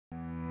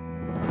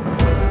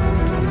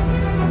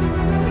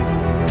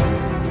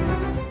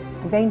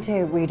going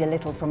to read a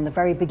little from the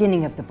very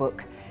beginning of the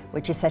book,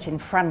 which is set in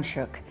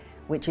Franschhoek,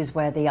 which is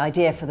where the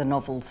idea for the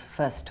novels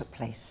first took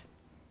place.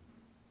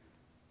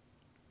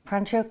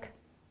 Franschhoek,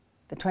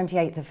 the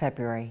 28th of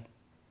February,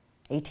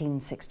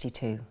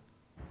 1862.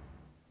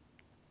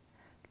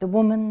 The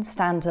woman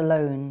stands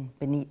alone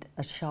beneath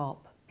a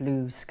sharp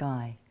blue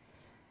sky.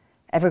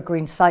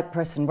 Evergreen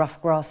cypress and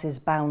rough grasses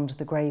bound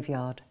the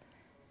graveyard.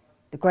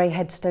 The grey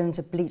headstones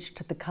are bleached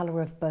to the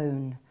colour of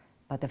bone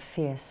by the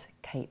fierce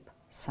Cape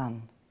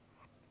sun.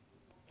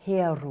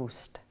 Here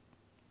roost,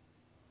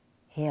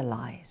 here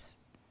lies.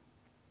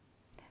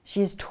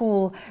 She is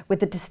tall, with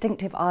the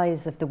distinctive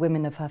eyes of the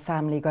women of her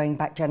family going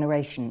back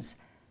generations,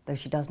 though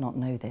she does not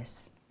know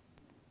this.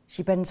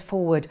 She bends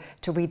forward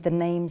to read the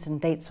names and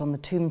dates on the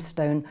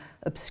tombstone,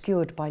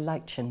 obscured by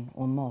lichen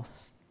or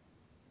moss.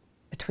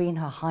 Between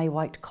her high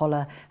white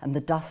collar and the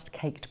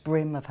dust-caked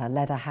brim of her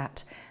leather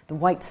hat, the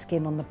white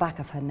skin on the back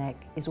of her neck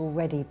is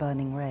already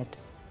burning red.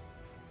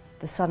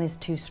 The sun is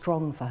too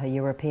strong for her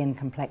European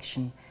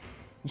complexion,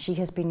 and she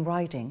has been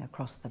riding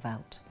across the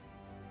veldt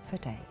for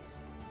days.